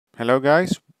Hello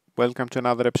guys, welcome to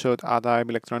another episode at IB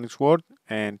Electronics World,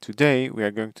 and today we are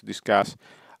going to discuss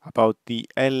about the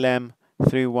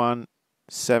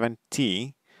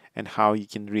LM317T and how you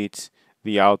can reach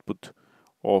the output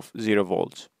of 0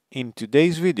 volts. In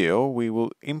today's video we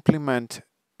will implement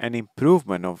an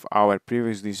improvement of our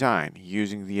previous design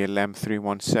using the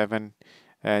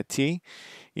LM317T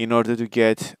in order to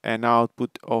get an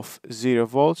output of 0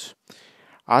 volts.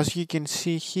 As you can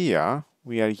see here,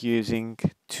 we are using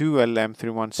two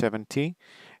LM317T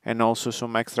and also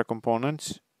some extra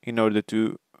components in order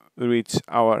to reach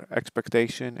our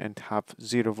expectation and have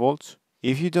 0 volts.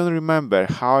 If you don't remember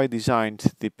how I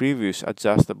designed the previous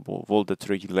adjustable voltage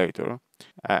regulator,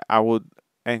 I would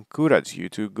encourage you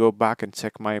to go back and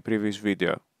check my previous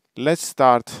video. Let's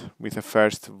start with the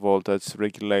first voltage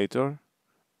regulator.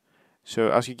 So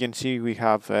as you can see, we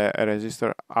have a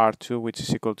resistor R2 which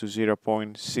is equal to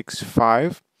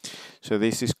 0.65. So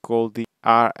this is called the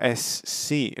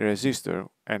RSC resistor,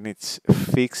 and it's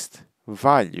fixed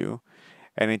value,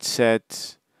 and it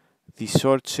sets the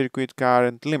short circuit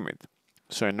current limit.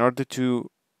 So in order to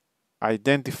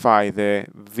identify the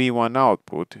V1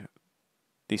 output,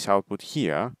 this output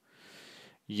here,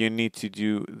 you need to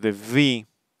do the V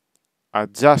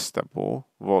adjustable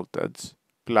voltage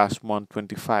plus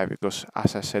 125, because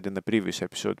as I said in the previous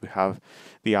episode, we have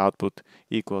the output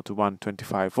equal to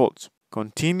 125 volts.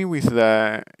 Continue with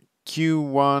the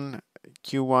Q1.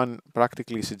 Q1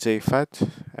 practically is a JFET,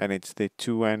 and it's the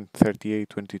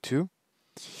 2N3822.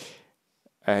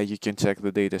 You can check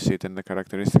the datasheet and the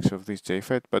characteristics of this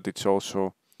JFET, but it's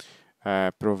also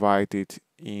provided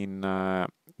in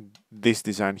this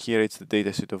design here. It's the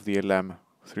datasheet of the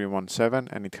LM317,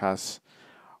 and it has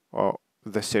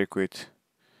the circuit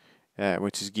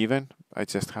which is given. I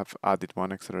just have added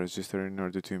one extra resistor in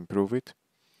order to improve it.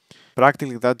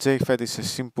 Practically, that JFET is a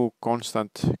simple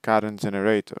constant current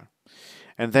generator.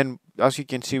 And then, as you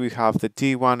can see, we have the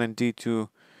D1 and D2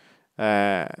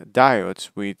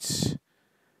 diodes, which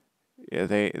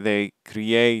they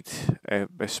create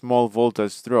a small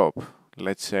voltage drop,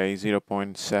 let's say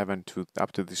 0.7 to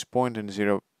up to this point, and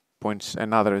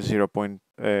another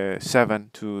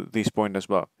 0.7 to this point as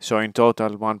well. So in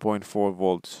total 1.4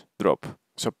 volts drop.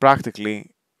 So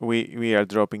practically we are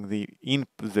dropping the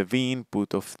V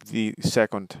input of the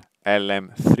second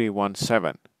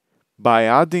LM317. By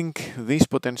adding this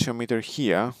potentiometer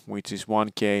here, which is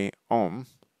 1K ohm,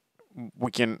 we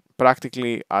can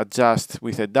practically adjust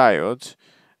with a diode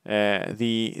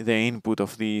the input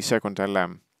of the second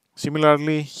LM.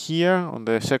 Similarly, here on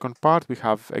the second part, we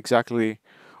have exactly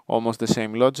almost the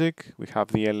same logic. We have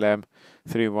the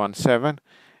LM317,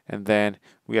 and then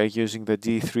we are using the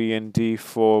D3 and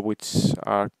D4, which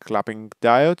are clapping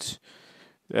diodes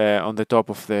on the top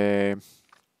of the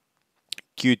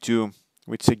Q2,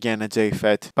 which is again a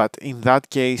JFET. But in that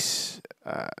case,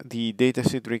 the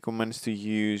datasheet recommends to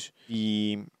use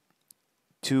the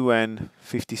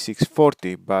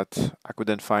 2N5640, but I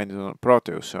couldn't find it on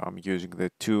Proteus, so I'm using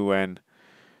the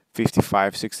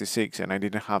 2N5566, and I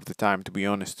didn't have the time, to be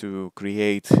honest, to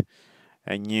create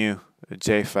a new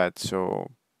JFET,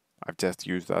 so I've just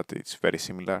used that. It's very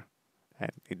similar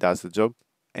and it does the job.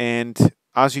 And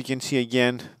as you can see,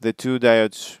 again, the two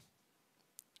diodes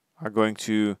are going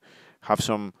to have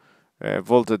some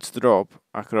voltage drop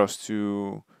across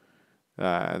to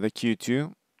the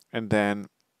Q2, and then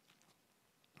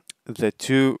the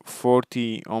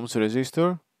 240 ohms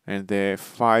resistor and the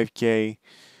 5K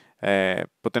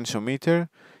potentiometer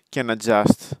can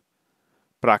adjust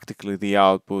practically the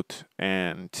output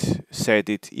and set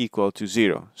it equal to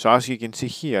 0. So as you can see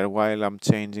here, while I'm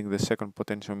changing the second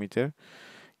potentiometer,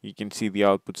 you can see the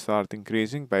output start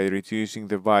increasing by reducing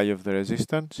the value of the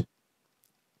resistance,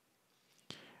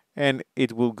 and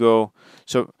it will go.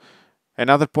 So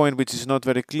another point which is not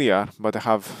very clear, but I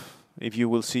have, if you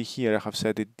will see here, I have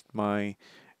set it my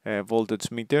voltage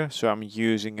meter, so I'm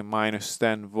using a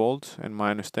 -10 volt and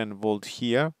 -10 volt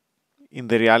here. In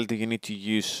the reality, you need to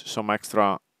use some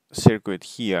extra circuit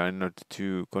here in order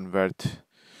to convert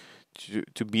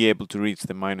to be able to reach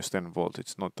the -10 volt.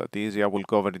 It's not that easy. I will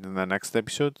cover it in the next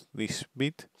episode, this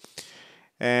bit.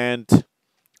 And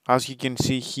as you can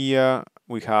see here,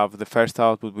 we have the first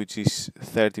output, which is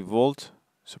 30 volt.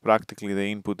 So practically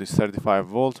the input is 35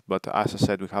 volt, but as I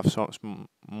said, we have some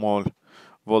small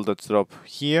voltage drop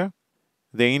here.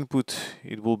 The input,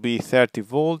 it will be 30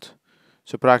 volt.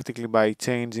 So practically by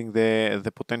changing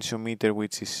the potentiometer,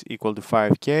 which is equal to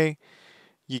 5K,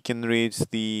 you can reach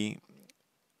the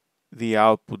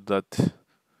output that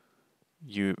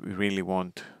you really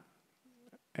want.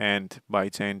 And by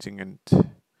changing and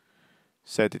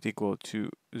set it equal to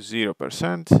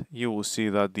 0%, you will see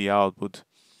that the output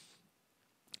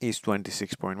is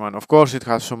 26.1. Of course, it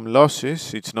has some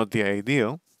losses. It's not the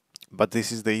ideal, but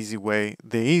this is the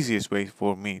easiest way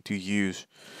for me to use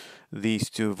these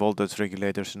two voltage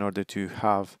regulators in order to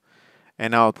have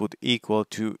an output equal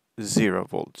to 0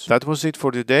 volts. That was it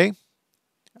for today.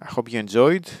 I hope you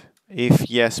enjoyed. If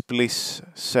yes, please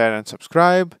share and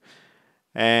subscribe,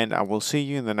 and I will see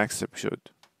you in the next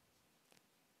episode.